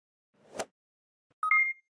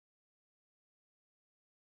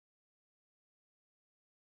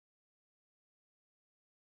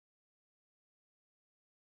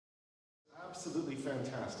absolutely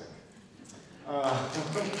fantastic.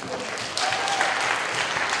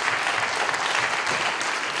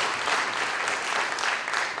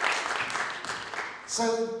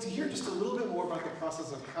 So to hear just a little bit more about the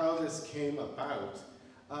process of how this came about,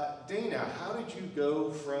 Dana, how did you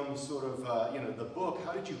go from sort of, the book,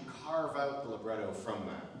 how did you carve out the libretto from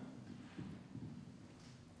that?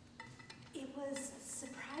 It was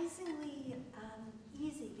surprisingly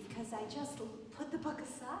easy because I just put the book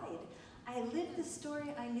aside. I lived the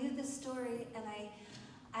story, I knew the story, and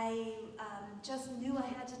I just knew I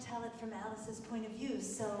had to tell it from Alice's point of view.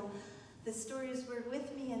 So the stories were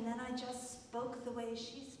with me, and then I just spoke the way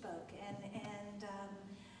she spoke, and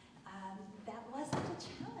that wasn't a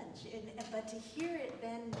challenge. But to hear it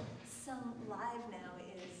then sung live now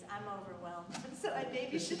is, I'm overwhelmed. So I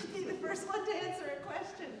maybe shouldn't be the first one to answer a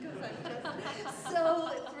question, because I'm just so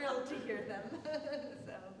thrilled to hear them.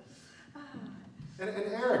 And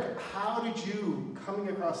Eric, how did you, coming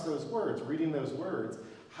across those words, reading those words,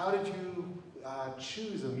 how did you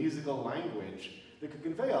choose a musical language that could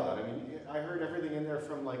convey all that? I mean, I heard everything in there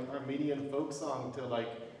from like Armenian folk song to like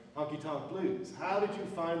honky-tonk blues. How did you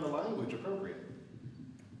find the language appropriate?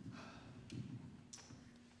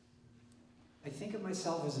 I think of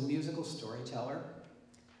myself as a musical storyteller,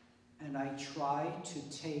 and I try to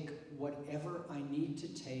take whatever I need to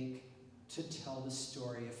take to tell the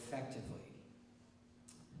story effectively.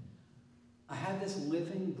 I had this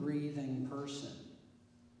living, breathing person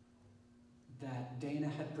that Dana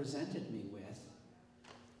had presented me with,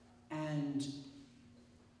 and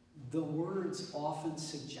the words often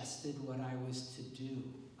suggested what I was to do.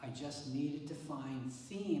 I just needed to find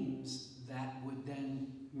themes that would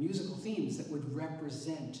then, musical themes that would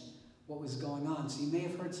represent what was going on. So you may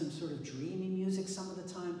have heard some sort of dreamy music some of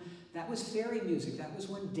the time. That was fairy music. That was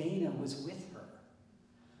when Dana was with her.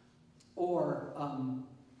 Or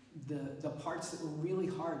the parts that were really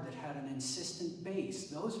hard, that had an insistent bass.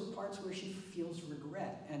 Those are parts where she feels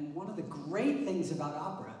regret. And one of the great things about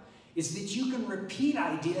opera is that you can repeat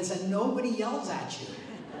ideas and nobody yells at you.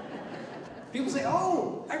 People say,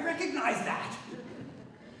 oh, I recognize that.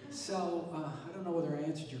 So, I don't know whether I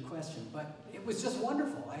answered your question, but it was just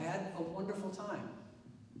wonderful. I had a wonderful time.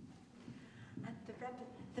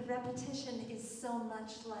 The repetition is so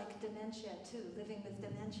much like dementia, too, living with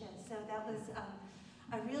dementia. So that was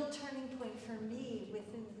a real turning point for me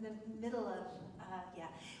within the middle of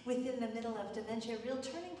dementia. A real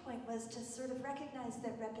turning point was to sort of recognize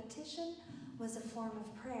that repetition was a form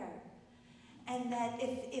of prayer. And that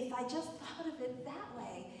if I just thought of it that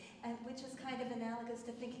way, and which is kind of analogous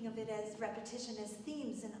to thinking of it as repetition as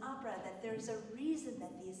themes in opera, that there's a reason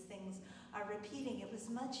that these things are repeating, it was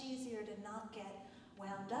much easier to not get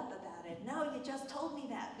wound up about it. No, you just told me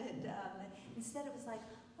that. And instead it was like,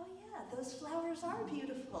 oh yeah, those flowers are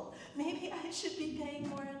beautiful. Maybe I should be paying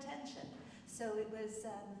more attention. So it was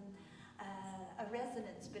a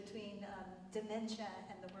resonance between dementia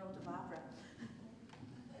and the world of opera.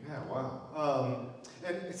 Yeah, wow.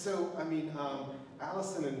 And so, I mean,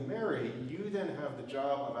 Alison and Mary, you then have the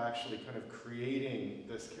job of actually kind of creating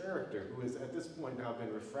this character who has at this point now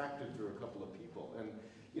been refracted through a couple of people. And,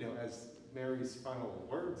 you know, as Mary's final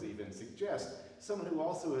words even suggest, someone who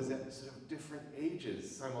also is at sort of different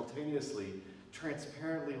ages, simultaneously,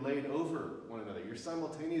 transparently laid over one another. You're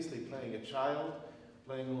simultaneously playing a child,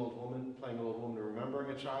 playing an old woman,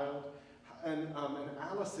 remembering a child. And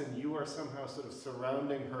Alison, you are somehow sort of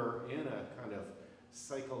surrounding her in a kind of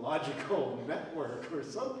psychological network or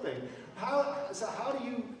something. So how do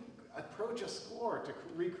you approach a score to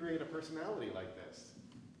recreate a personality like this?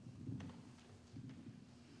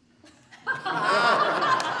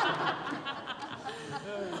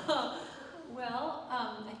 Well,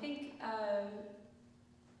 I think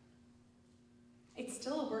it's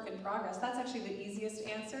still a work in progress. That's actually the easiest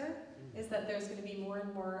answer, is that there's going to be more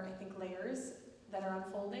and more, I think, layers that are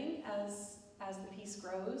unfolding as the piece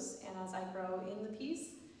grows and as I grow in the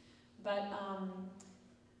piece. But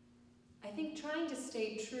I think trying to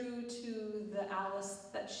stay true to the Alice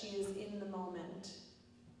that she is in the moment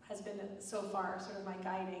has been so far sort of my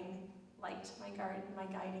guiding light, my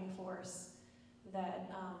guiding force,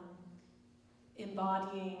 that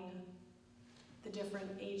embodying the different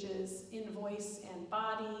ages in voice and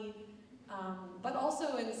body, but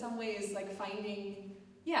also in some ways like finding,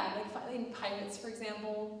 in Pirates, for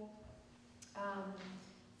example,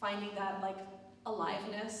 finding that like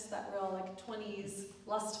aliveness, that real like 20s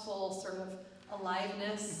lustful sort of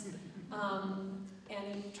aliveness,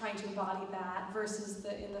 and trying to embody that versus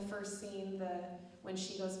in the first scene, when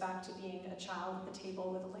she goes back to being a child at the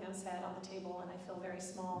table with a lamb's head on the table, and I feel very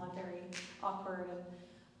small and very awkward,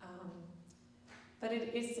 But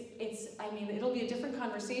I mean, it'll be a different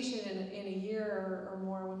conversation in a year or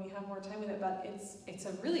more when we have more time with it, but it's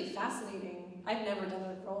a really fascinating, I've never done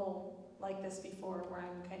a role like this before where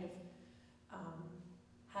I'm kind of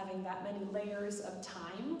having that many layers of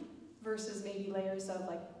time versus maybe layers of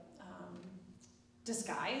like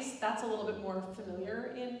disguise. That's a little bit more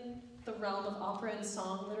familiar in the realm of opera and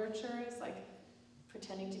song literature, is like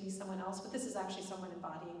pretending to be someone else, but this is actually someone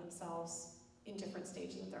embodying themselves in different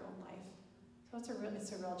stages of their own life. So it's a real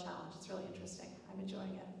challenge. It's really interesting. I'm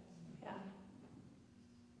enjoying it. Yeah.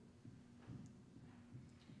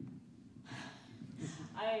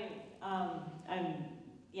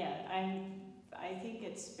 I think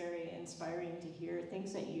it's very inspiring to hear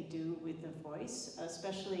things that you do with the voice,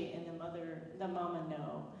 especially in the Mama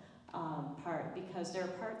No part, because there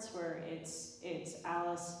are parts where it's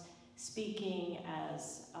Alice speaking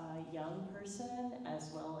as a young person as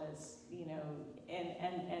well as, you know,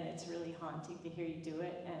 and it's really haunting to hear you do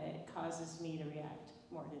it, and it causes me to react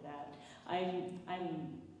more to that. I'm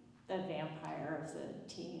the vampire of the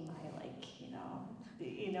team. I like,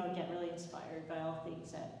 get really inspired by all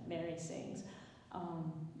things that Mary sings.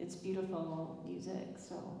 It's beautiful music,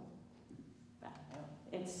 so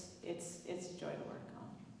it's a joy to work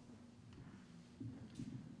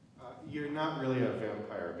on. You're not really a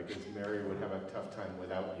vampire because Mary would have a tough time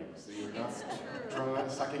without you, so you're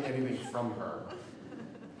not sucking anything from her.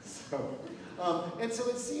 So, and so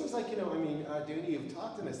it seems like, Dooney, you've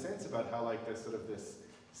talked in a sense about how like this sort of this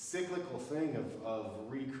cyclical thing of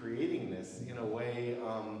recreating this in a way,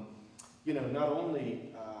 not only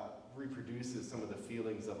reproduces some of the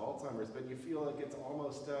feelings of Alzheimer's, but you feel like it's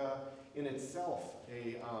almost in itself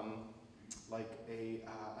an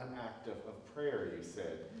act of prayer, you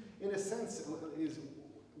said. In a sense,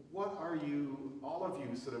 what are you, all of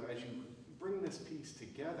you, sort of, as you bring this piece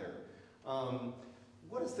together,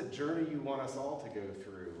 what is the journey you want us all to go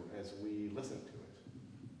through as we listen to it?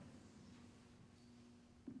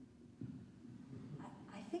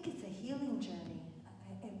 I think it's a healing journey.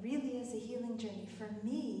 It really is a healing journey. For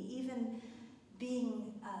me, even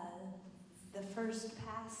being the first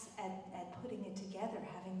pass at putting it together,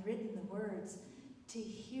 having written the words, to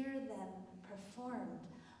hear them performed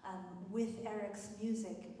with Eric's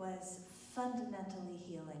music was fundamentally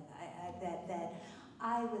healing. That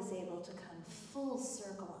I was able to come full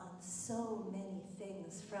circle on so many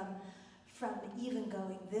things from even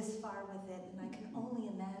going this far with it, and I can only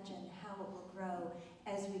imagine how it will grow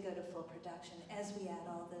as we go to full production, as we add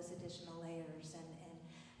all those additional layers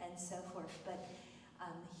and so forth. But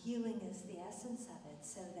healing is the essence of it,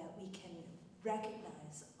 so that we can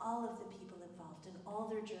recognize all of the people involved in all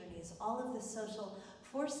their journeys, all of the social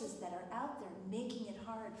forces that are out there making it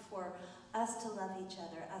hard for us to love each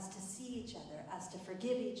other, us to see each other, us to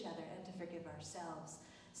forgive each other, and to forgive ourselves.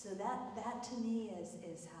 So that to me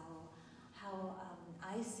is how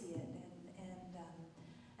I see it,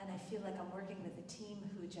 and I feel like I'm working with a team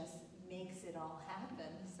who just makes it all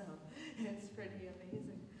happen. So it's pretty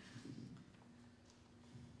amazing.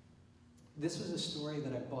 This was a story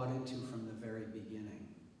that I bought into from the very beginning.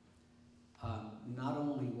 Not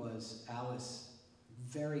only was Alice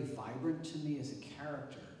very vibrant to me as a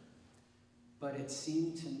character, but it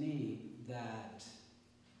seemed to me that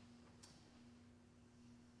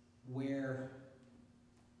where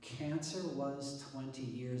cancer was 20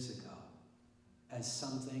 years ago as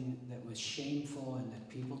something that was shameful and that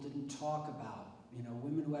people didn't talk about,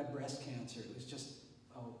 women who had breast cancer, it was just,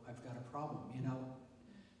 oh, I've got a problem,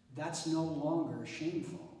 that's no longer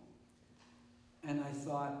shameful. And I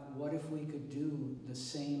thought, what if we could do the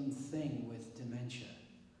same thing with dementia?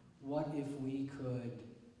 What if we could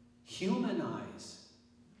humanize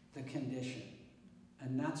the condition?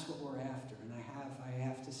 And that's what we're after. And I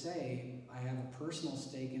have to say, I have a personal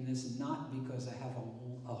stake in this, not because I have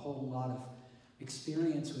a whole lot of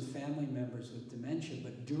experience with family members with dementia,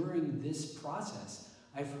 but during this process,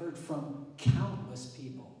 I've heard from countless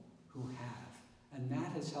people who have, and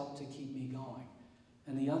that has helped to keep me going.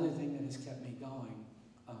 And the other thing that has kept me going,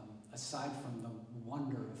 aside from the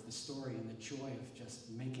wonder of the story and the joy of just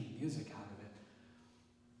making music out of it,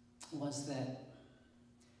 was that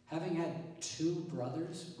having had 2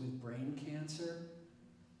 brothers with brain cancer,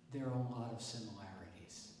 there are a lot of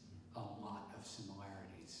similarities,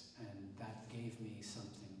 and that gave me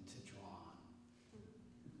something to draw on.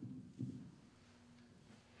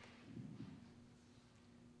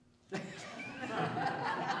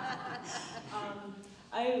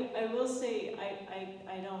 I will say,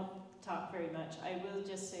 I don't talk very much. I will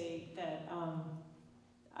just say that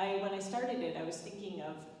when I started it, I was thinking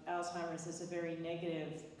of Alzheimer's as a very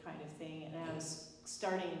negative kind of thing, and I was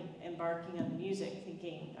starting embarking on the music,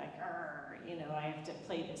 thinking like, you know, I have to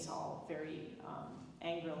play this all very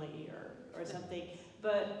angrily or something.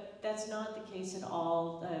 But that's not the case at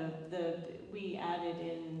all. We added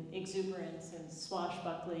in exuberance and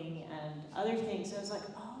swashbuckling and other things. I was like,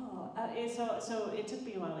 so it took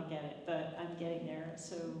me a while to get it, but I'm getting there.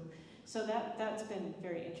 So that's been a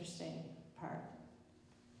very interesting part.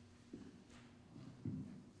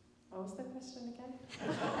 What was the question again?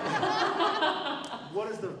 What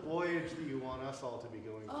is the voyage that you want us all to be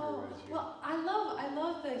going through as you? Well, I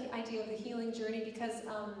love the idea of the healing journey because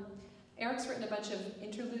Eric's written a bunch of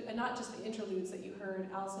interludes, and not just the interludes that you heard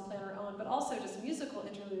Alison play on her own, but also just musical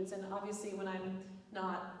interludes. And obviously when I'm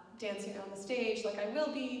not dancing on the stage like I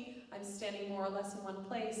will be, I'm standing more or less in one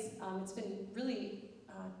place. It's been really,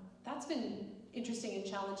 that's been interesting and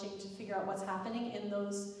challenging to figure out what's happening in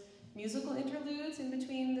those musical interludes in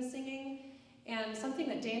between the singing. And something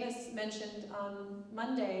that Dana mentioned on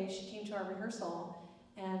Monday, she came to our rehearsal,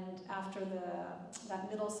 and after that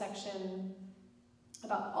middle section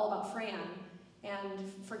all about Fran,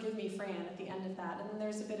 and forgive me, Fran, at the end of that, and then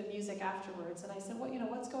there's a bit of music afterwards, and I said,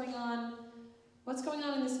 what's going on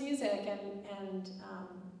in this music? And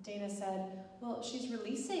Dana said, well, she's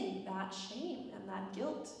releasing that shame and that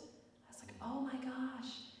guilt. I was like, oh my gosh.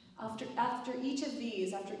 After each of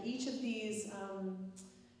these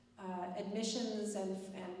admissions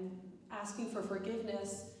and asking for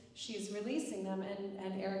forgiveness, she's releasing them,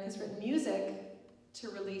 and Eric has written music to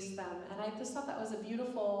release them. And I just thought that was a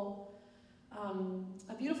beautiful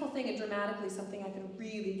thing, and dramatically something I could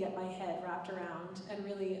really get my head wrapped around and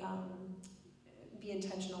really be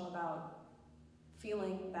intentional about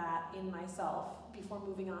feeling that in myself before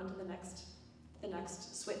moving on to the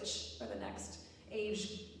next switch or the next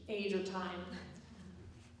age or time.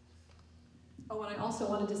 Oh, and I also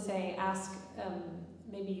wanted to ask,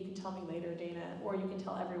 maybe you can tell me later, Dana, or you can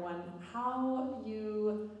tell everyone,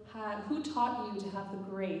 who taught you to have the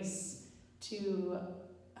grace to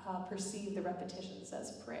perceive the repetitions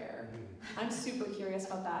as prayer? I'm super curious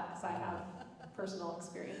about that because I have personal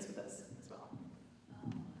experience with this as well.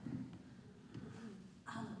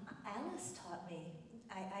 Alice taught me.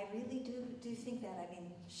 I really do think that. I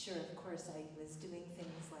mean, sure, of course, I was doing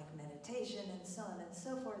things like meditation and so on and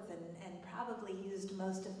so forth, and probably used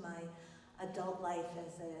most of my adult life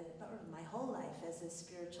or my whole life as a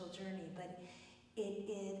spiritual journey. But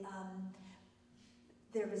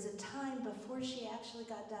there was a time before she actually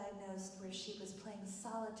got diagnosed where she was playing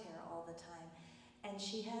solitaire all the time, and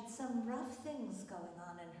she had some rough things going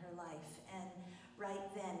on in her life, and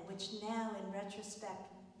right then, which now in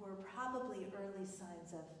retrospect were probably early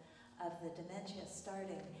signs of the dementia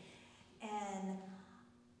starting. And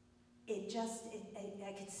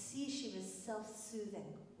I could see she was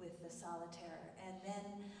self-soothing with the solitaire, and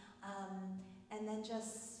then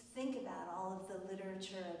just think about all of the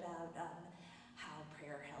literature about how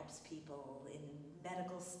prayer helps people in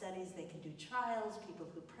medical studies. They can do trials. People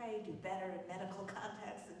who pray do better in medical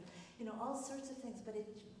contexts, and all sorts of things.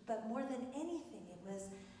 But more than anything, it was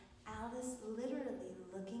Alice literally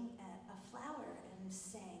looking at a flower and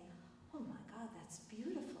saying, "Oh my God, that's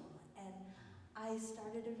beautiful." And I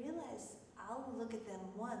started to realize I'll look at them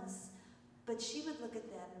once, but she would look at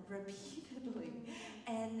them repeatedly,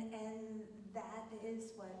 and that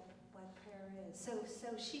is what prayer is. So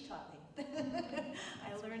she taught me.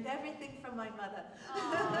 I learned everything from my mother.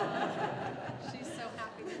 She's so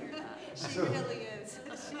happy to hear that. She really is.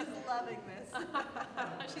 She's loving this.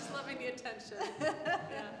 She's loving the attention.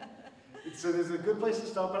 Yeah. So there's a good place to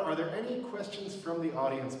stop. But are there any questions from the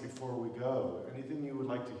audience before we go? Anything you would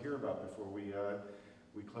like to hear about before we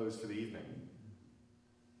close for the evening?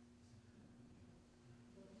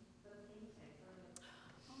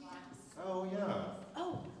 Oh yeah.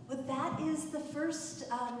 Oh, well, that is the first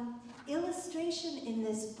illustration in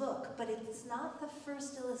this book, but it's not the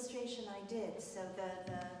first illustration I did. So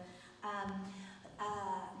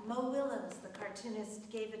Mo Willems, the cartoonist,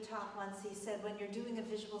 gave a talk once. He said, when you're doing a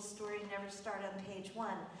visual story, never start on page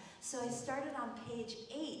 1. So I started on page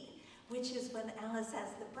 8, which is when Alice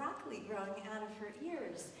has the broccoli growing out of her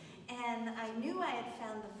ears. And I knew I had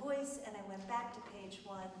found the voice, and I went back to page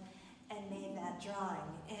 1 and made that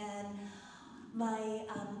drawing. And my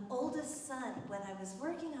oldest son, when I was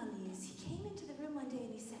working on these, he came into the room one day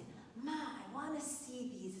and he said, "Ma, I want to see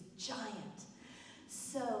these giant."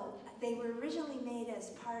 So they were originally made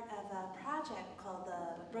as part of a project called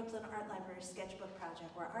the Brooklyn Art Library Sketchbook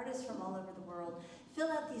Project, where artists from all over the world fill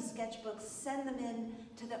out these sketchbooks, send them in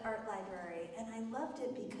to the art library. And I loved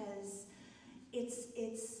it because it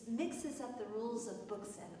mixes up the rules of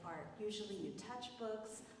books and art. Usually you touch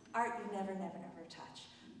books, art you never touch.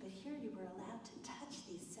 but here you were allowed to touch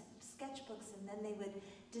these sketchbooks and then they would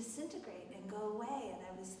disintegrate and go away. And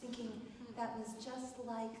I was thinking that was just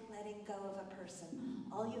like letting go of a person.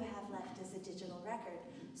 All you have left is a digital record.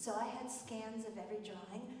 So I had scans of every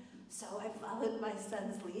drawing. So I followed my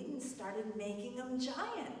son's lead and started making them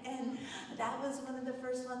giant. And that was one of the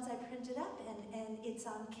first ones I printed up, and it's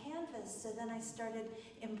on canvas. So then I started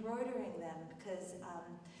embroidering them because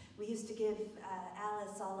we used to give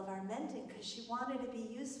Alice all of our mending because she wanted to be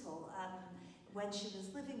useful when she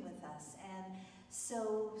was living with us. And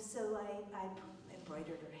so I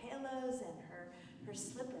embroidered her halos and her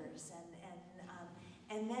slippers,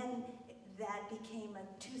 and then that became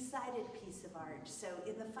a two-sided piece of art. So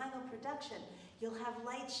in the final production, you'll have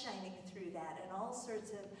light shining through that and all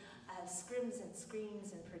sorts of scrims and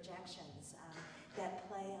screens and projections that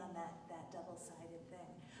play on that double-sided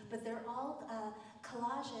thing. But they're all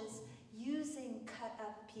collages using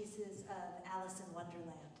cut-up pieces of Alice in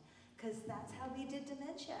Wonderland, because that's how we did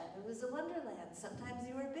dementia. It was a wonderland. Sometimes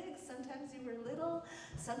you were big, sometimes you were little,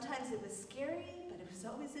 sometimes it was scary, but it was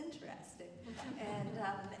always interesting.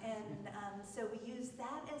 So we used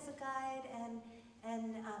that as a guide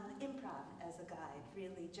and improv as a guide,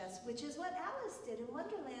 really, which is what Alice did in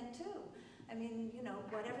Wonderland too. I mean, you know,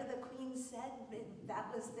 whatever the Queen said,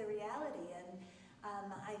 that was the reality. And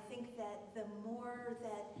I think that the more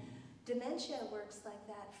that dementia works like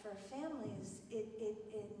that for families, in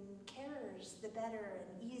carers, the better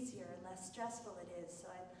and easier and less stressful it is. So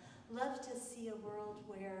I'd love to see a world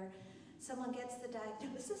where someone gets the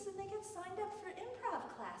diagnosis and they get signed up for improv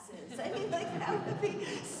classes. I mean, like, that would be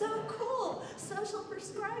so cool. Social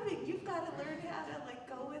prescribing. You've got to learn how to like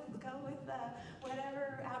go with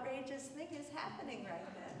whatever outrageous thing is happening right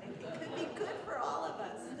then. It could be good for all of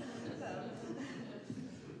us.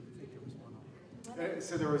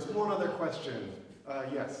 So there was one other question.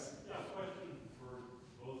 Yes. Yeah, a question for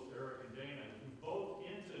both Eric and Dana. You both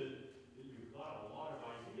hinted that you've got a lot of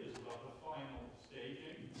ideas about the final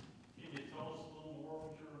staging. Can you tell us a little more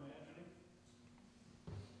what you're imagining?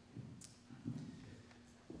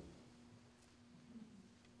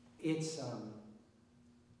 It's,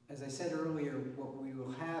 as I said earlier, what we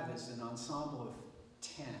will have is an ensemble of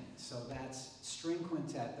 10. So that's string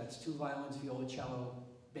quintet, that's 2 violins, viola, cello,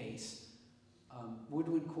 bass,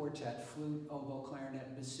 woodwind quartet, flute, oboe,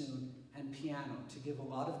 clarinet, bassoon, and piano to give a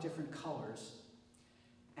lot of different colors.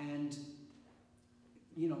 And,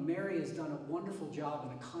 you know, Mary has done a wonderful job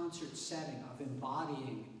in a concert setting of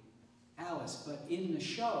embodying Alice, but in the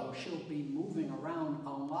show, she'll be moving around a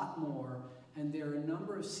lot more, and there are a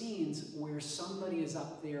number of scenes where somebody is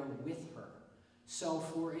up there with her. So,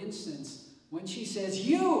 for instance, when she says,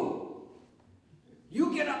 you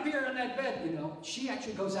get up here in that bed, you know, she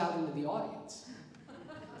actually goes out into the audience.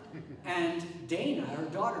 And Dana, her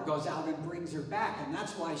daughter, goes out and brings her back, and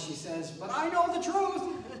that's why she says, but I know the truth,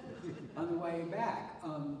 on the way back.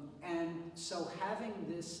 And so having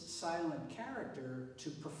this silent character to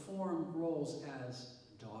perform roles as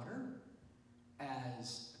daughter,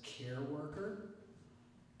 as care worker,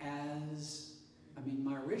 as, I mean,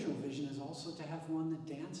 my original vision is also to have one that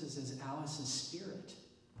dances as Alice's spirit.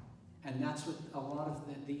 And that's what a lot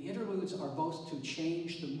of the interludes are, both to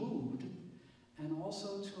change the mood and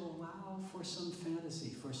also to allow for some fantasy,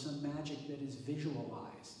 for some magic that is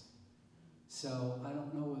visualized. So I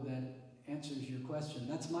don't know whether that answers your question.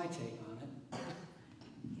 That's my take on it.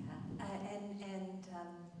 Yeah, and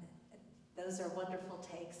those are wonderful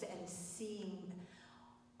takes, and seeing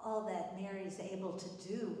all that Mary's able to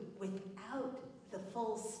do without the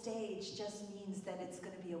full stage just means that it's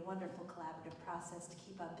going to be a wonderful collaborative process to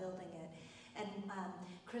keep on building it. And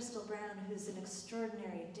Crystal Brown, who's an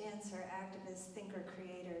extraordinary dancer, activist, thinker,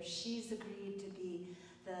 creator, she's agreed to be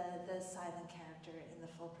the silent character in the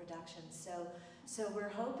full production. So we're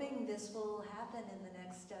hoping this will happen in the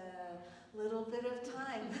next little bit of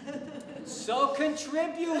time. So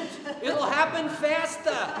contribute! It'll happen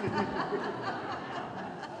faster!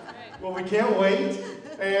 Well, we can't wait.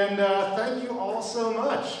 And thank you all so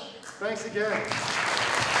much. Thanks again.